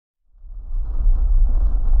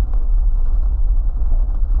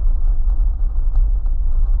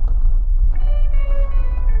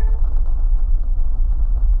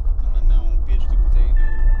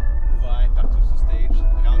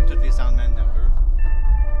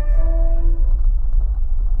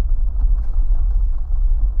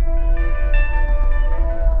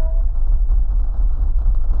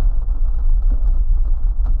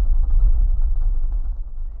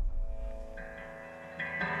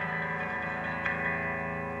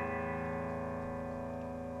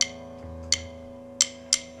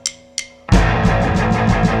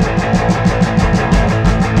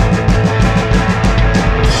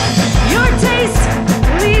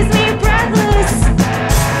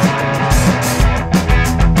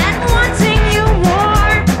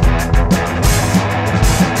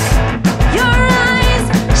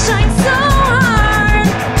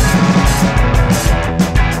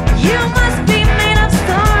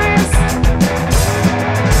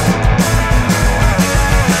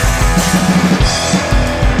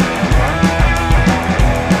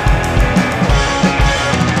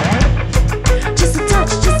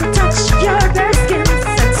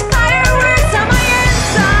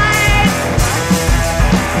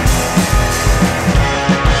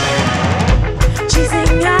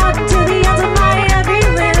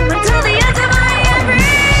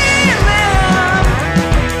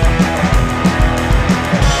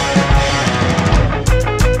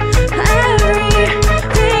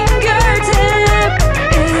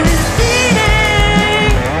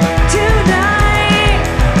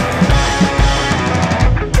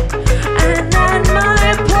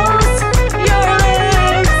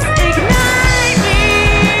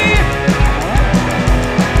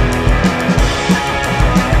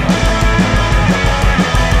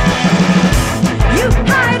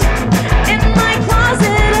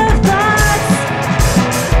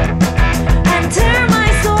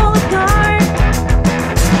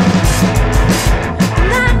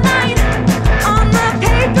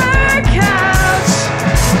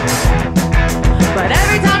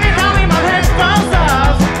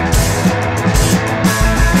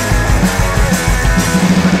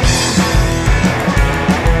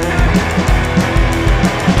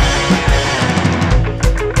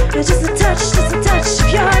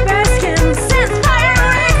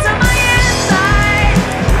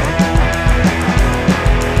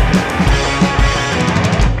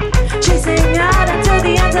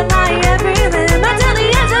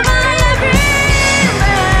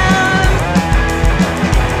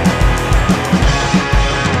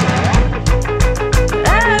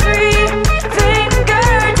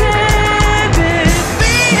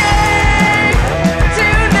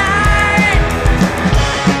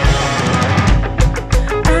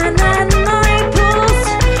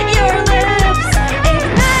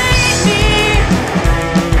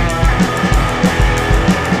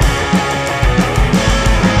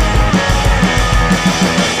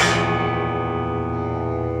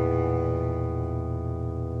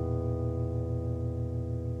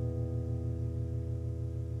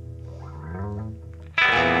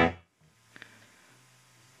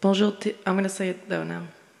Bonjour, I'm going to say it though now.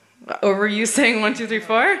 Or were you saying 1, 2, 3,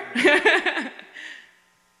 4?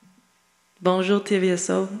 Bonjour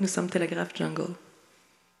TVSO, nous sommes Télégraphe Jungle.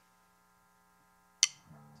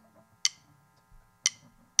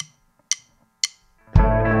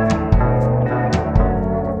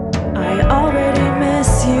 I already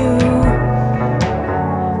miss you,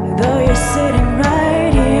 though you're sitting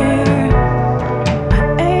right here. I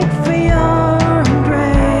ache for your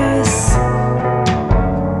embrace.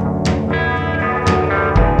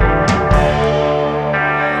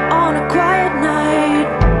 On a quiet night,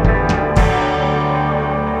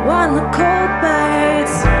 when the cold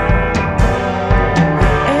bites, I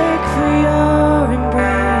ache for your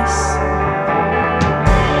embrace.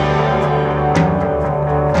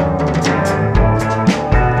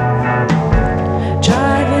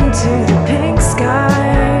 Drive into the pink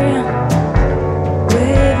sky,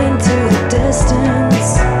 wave into the distance.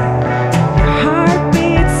 Your heart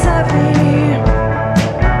beats heavy.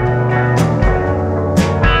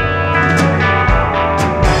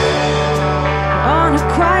 On a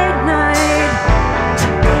quiet night,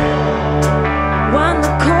 when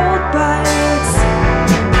the cold bites,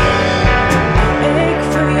 I ache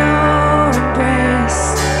for your embrace.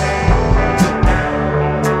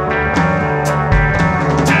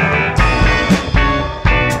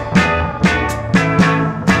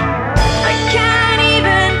 I can't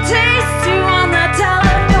even taste you on the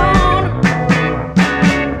telephone.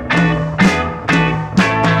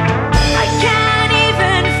 I can't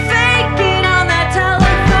even fake it on the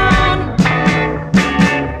telephone.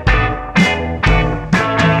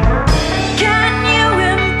 Can you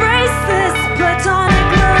embrace this platonic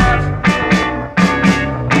love?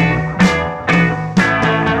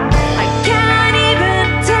 I can't even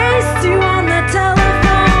taste you on the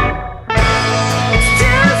telephone. It's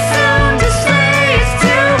too soon to say, it's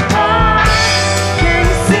too far. Can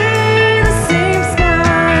you see the same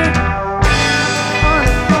sky on a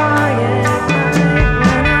quiet night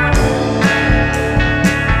when I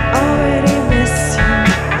already miss you?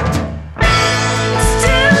 It's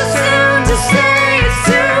too soon to say, it's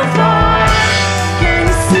too far. Can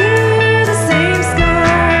you see the same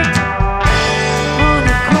sky on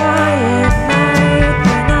a quiet night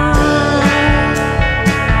when I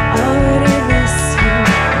already miss you?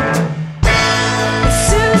 It's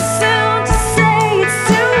too soon to say, it's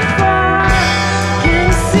too far. Can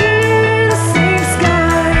you see the same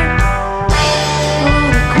sky on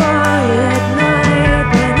a quiet night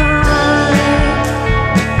when I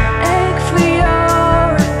ache for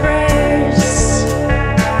your embrace?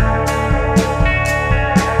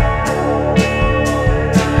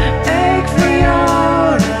 Ache for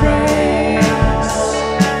your embrace.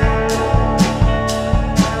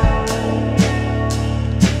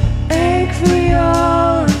 Ache for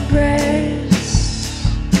your embrace.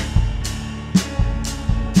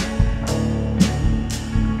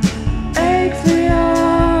 Ache for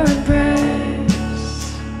your embrace.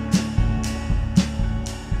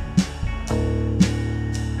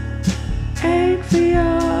 Ache for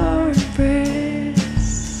your embrace.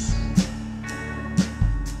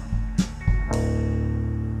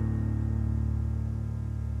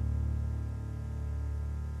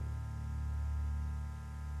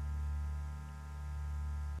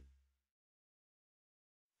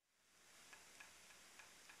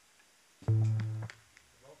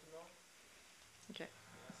 Okay.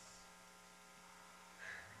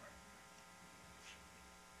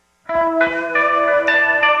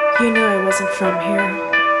 You knew I wasn't from here.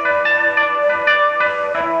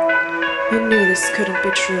 You knew this couldn't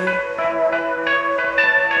be true.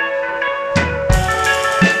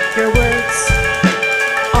 Your words,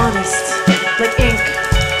 honest, like ink,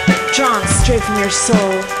 drawn straight from your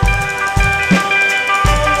soul.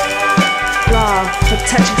 Raw, like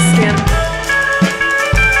touching skin.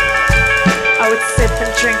 I would sip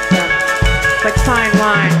and drink them, like fine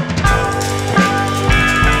wine.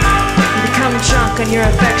 And become drunk on your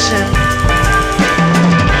affection.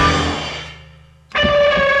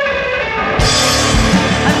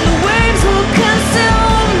 And the waves will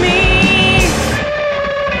consume me,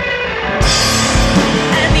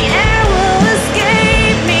 and the air will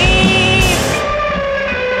escape me.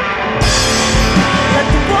 Let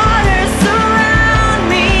the water surround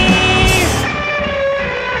me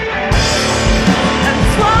and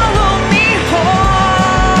swallow me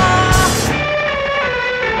whole.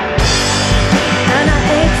 And I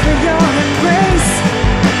ache for your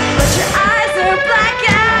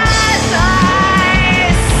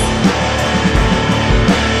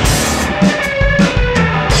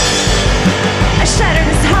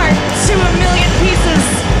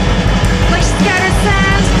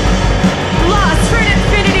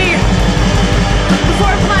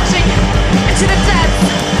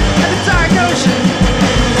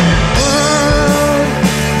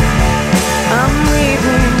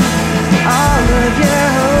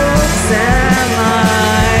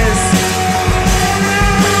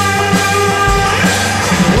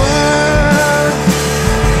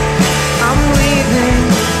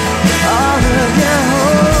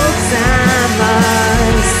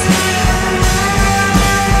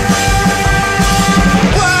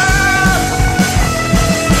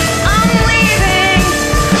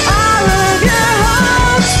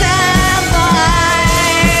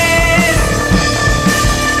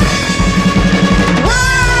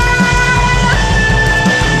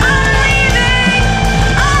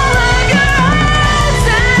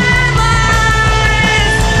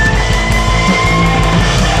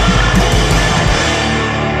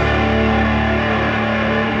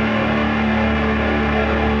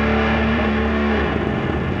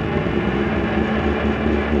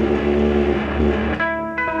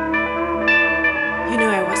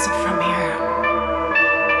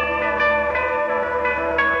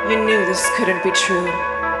You knew this couldn't be true.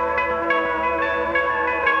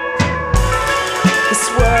 This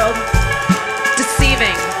world,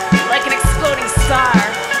 deceiving, like an exploding star,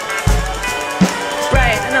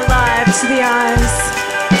 bright and alive to the eyes.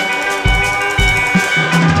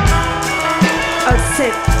 I would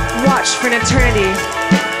sit, watch for an eternity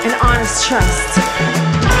in honest trust,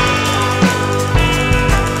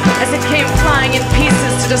 as it came flying in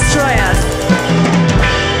pieces to destroy us.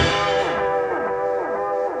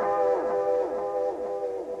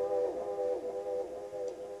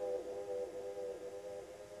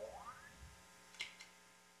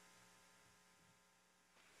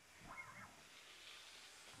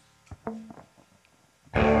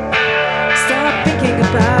 Stop thinking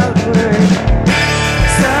about work.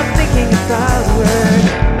 Stop thinking about work.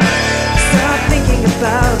 Stop thinking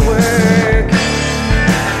about work.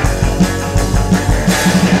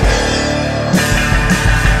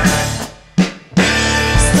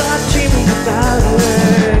 Stop dreaming about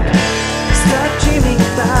work. Stop dreaming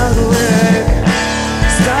about work.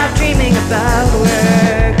 Stop dreaming about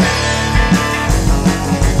work.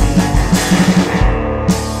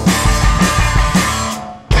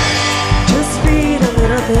 Just read a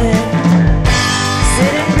little bit.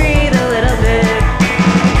 Sit and breathe a little bit.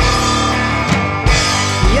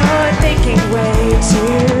 You're thinking way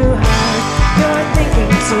too hard. You're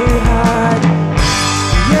thinking too hard.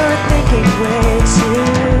 You're thinking way too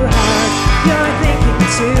hard. You're thinking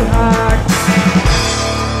too hard.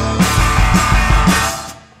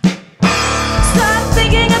 Stop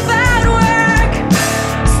thinking about work.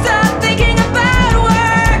 Stop thinking about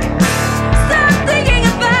work. Stop thinking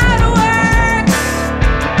about work.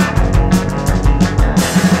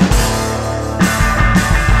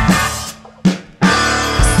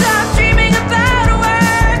 Stop dreaming about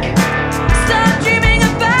work. Stop dreaming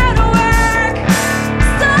about work.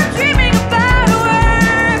 Stop dreaming about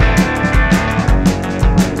work.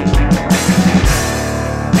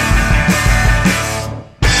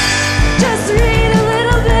 Just read a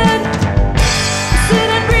little bit. Sit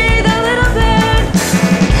and breathe a little bit.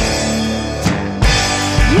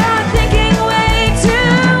 You're thinking way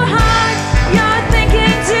too hard. You're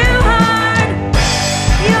thinking too hard.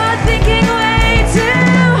 You're thinking way too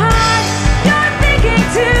hard. You're thinking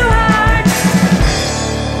too hard.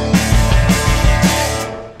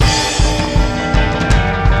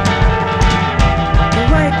 The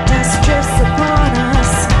white dust drifts upon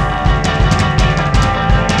us.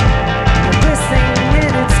 Whistling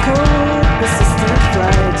in its cold, persistent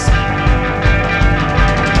flight.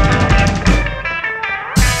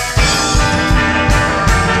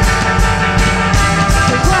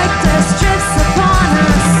 The white dust drifts upon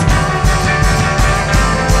us.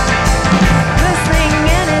 Whistling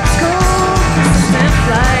in its cold, persistent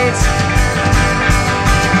flight.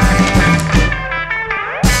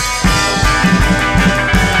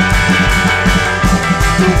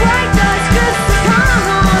 The white dust drifts upon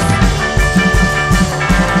us.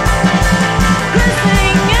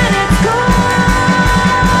 Whistling in its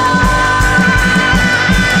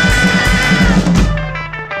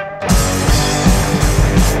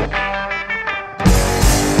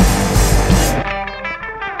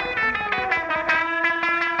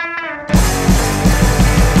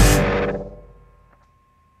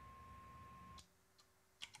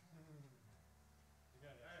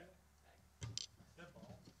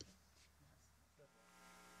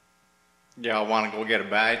Y'all want to go get a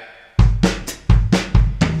bite?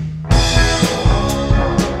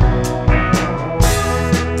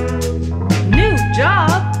 new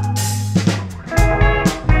job.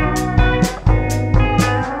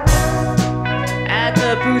 At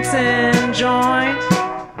the Boots and Joint.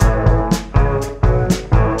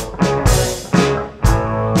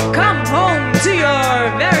 Come home to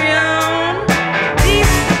your very own deep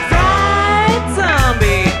fried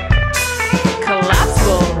zombie.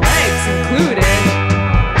 Collapsible legs included.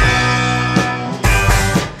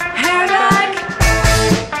 Hair back,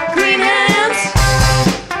 green hands,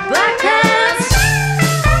 black pants.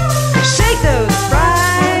 Shake those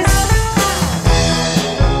fries.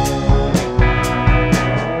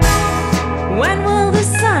 When will the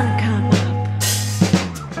sun come up?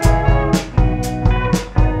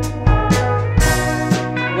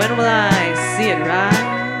 When will I see it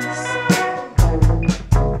rise?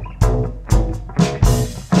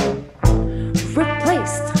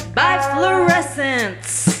 Replaced by fluorescence.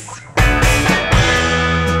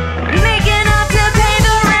 Making up to pay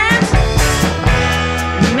the rent.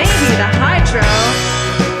 Maybe the hydro.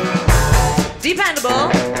 Dependable.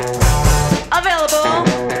 Available.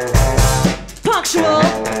 Punctual.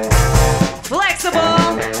 Flexible.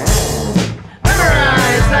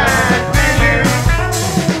 Memorize that menu.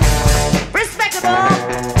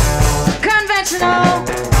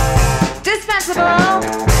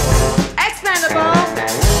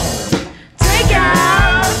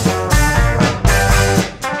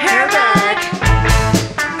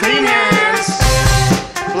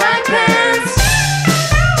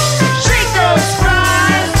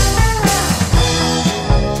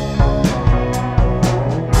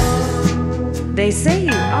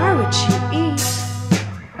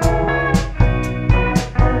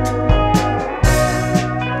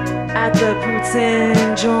 the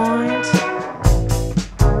poutine joint.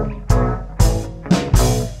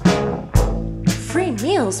 Free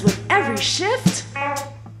meals with every shift.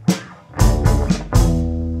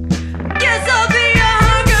 Guess I'll be a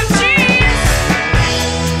hunk of cheese.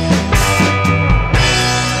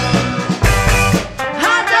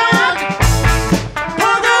 Hot dog,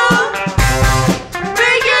 pogo,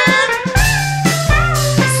 bacon,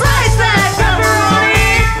 slice that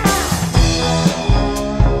pepperoni.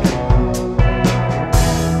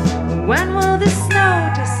 When will the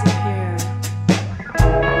snow disappear?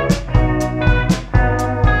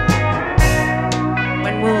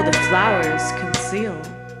 When will the flowers conceal?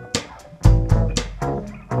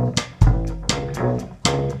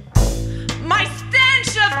 My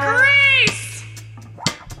stench of grease!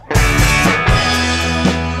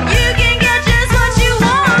 You can get just what you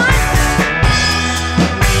want.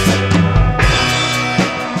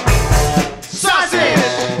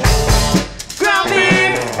 Sausage, ground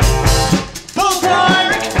beef, pulled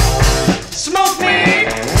pork, smoked meat.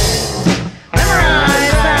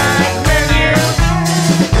 Memorize that menu.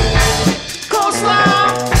 Coleslaw,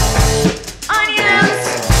 onions,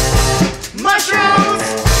 mushrooms,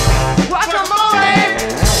 guacamole,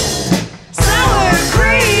 sour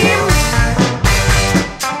cream,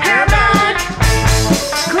 hair back,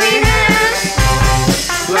 clean hands,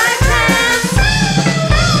 right hands.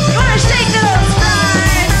 Gonna shake those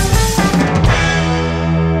fries.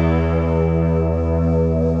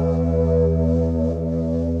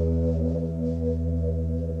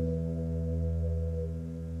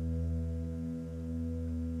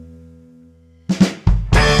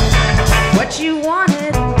 What you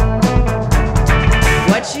wanted,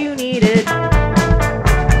 what you needed,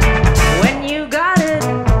 when you got it,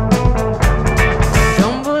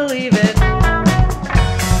 don't believe it.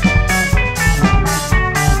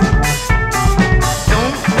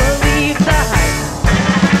 Don't believe the hype.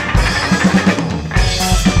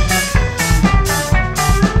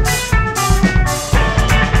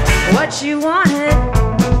 What you wanted,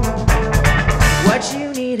 what you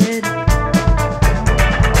needed,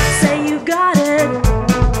 say you got it.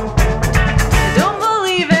 Don't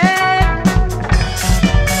believe it.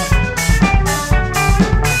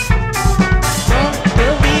 Don't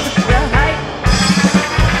believe the hype.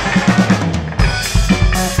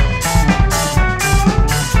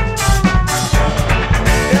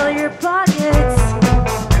 Fill your pockets,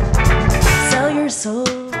 sell your soul.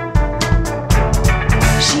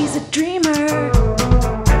 She's a dreamer.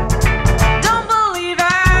 Don't believe her.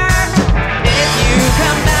 If you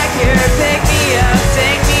come back here, pick me up,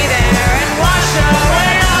 take me there, and wash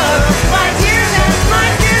away all of my tears and my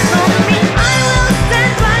fears for me. I will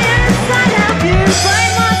stand by your side, help you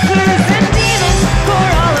fight monsters and demons for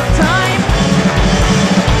all of time.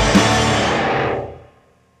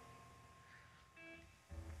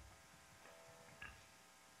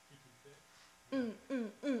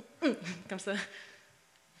 Comme ça.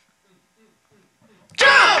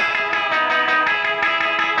 Jump!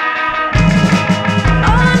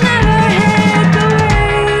 I'll never hit the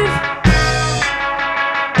wave.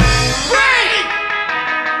 Break!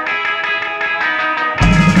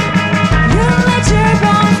 You let your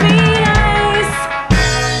bones be ice.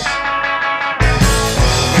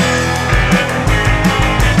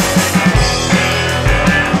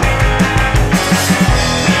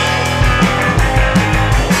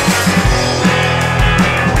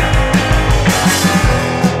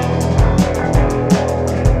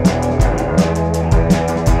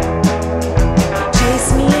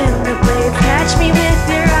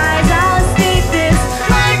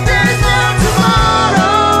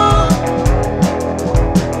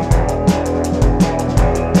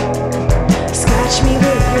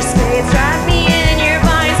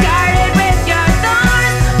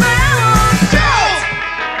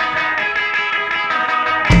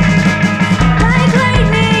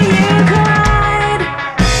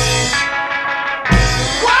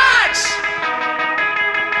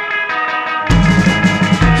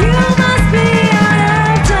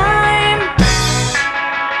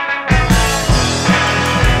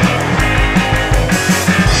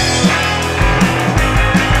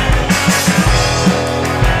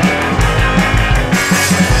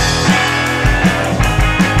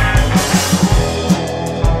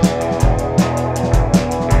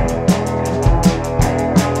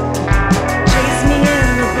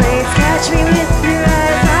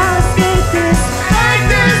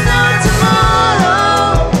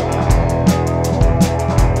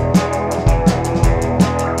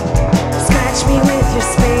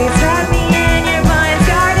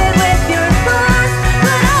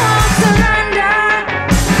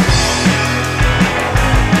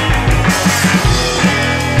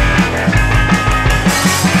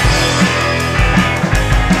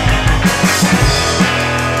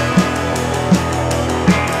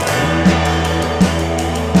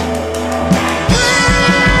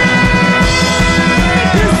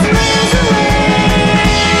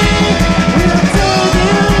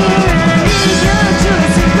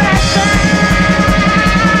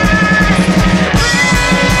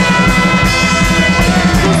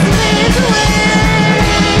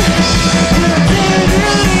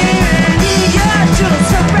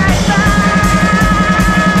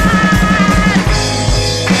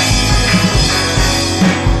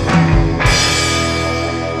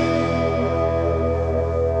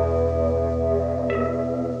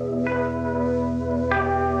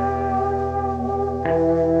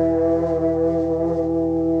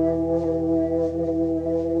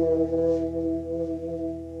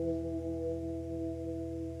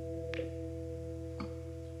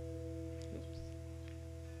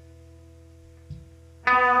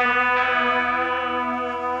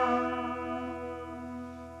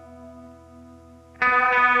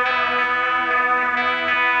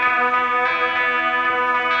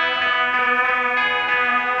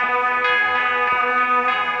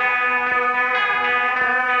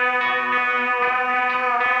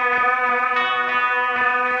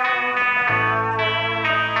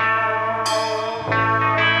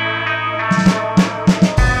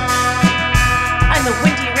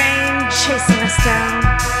 down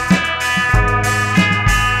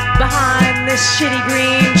behind this shitty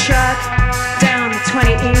green truck down the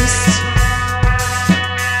 20 East,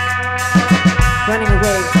 running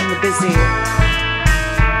away from the busy.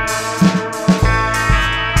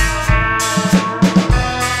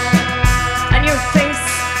 And your face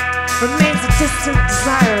remains a distant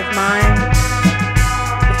desire of mine.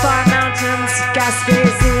 The far mountains, gas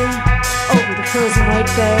busy over the frozen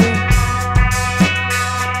white bay.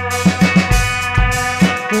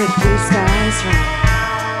 Where the blue skies run.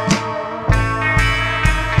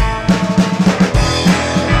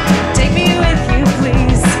 Take me with you,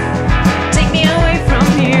 please. Take me away from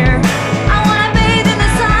here. I wanna bathe in the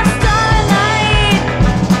soft starlight.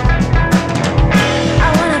 I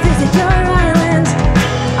wanna visit your island.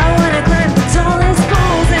 I wanna climb the tallest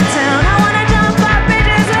poles in town. I wanna jump off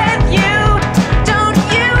bridges with you. Don't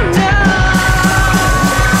you know?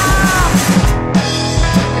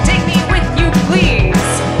 Take me with you, please.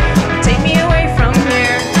 Take me away from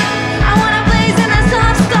here. I wanna blaze in the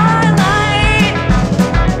soft starlight.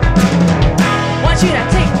 Want you to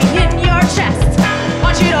take me in your chest.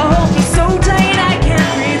 Want you to hold me so tight I can't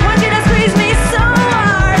breathe. Want you to squeeze me so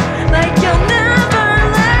hard like you'll never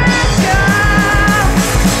let go.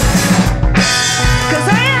 'Cause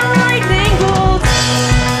I am lightning bolt.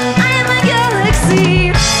 I am the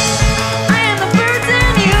galaxy. I am the birds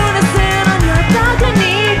in unison on your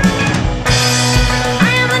balcony.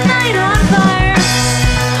 I am the night on fire.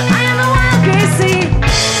 I am the wild gray sea.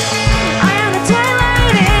 I am the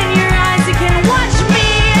twilight in your eyes. You can watch me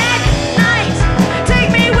at night. Take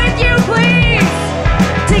me with you, please.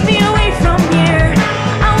 Take me away from here.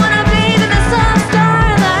 I wanna bathe in the soft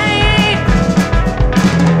starlight.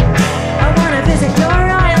 I wanna visit your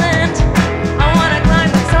island. I wanna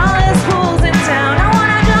climb the tallest poles in town. I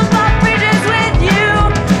wanna jump off bridges with you.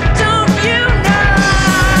 Don't you know?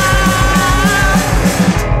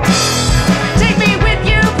 Take me with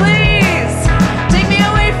you, please. Take me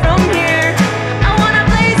away from here. I wanna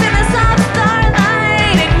blaze in the soft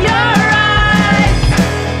starlight in your eyes.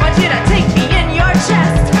 Want you to take me in your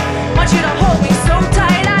chest. Want you to hold me so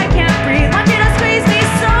tight I can't breathe. Want you to squeeze me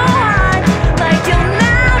so hard like you'll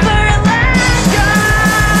never let go.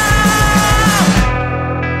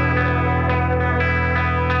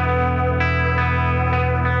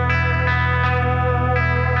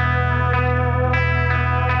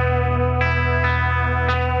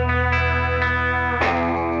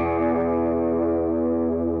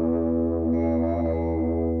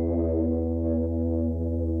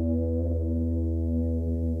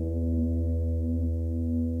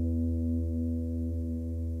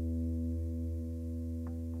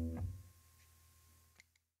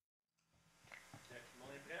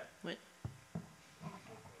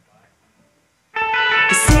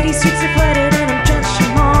 The city streets are flooded and I'm drenched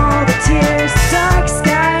from all the tears. Dark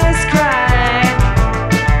skies cry.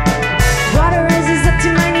 Water rises up to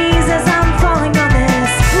my knees as I'm falling on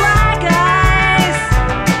this black ice.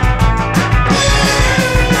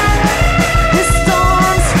 The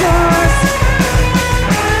storm's force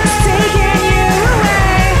is taking you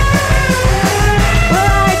away.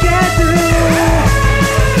 Will I get through?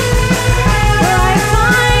 Will I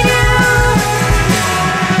find you?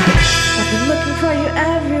 I've been looking for you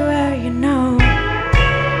everywhere, you know.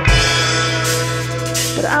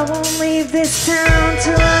 But I won't leave this town.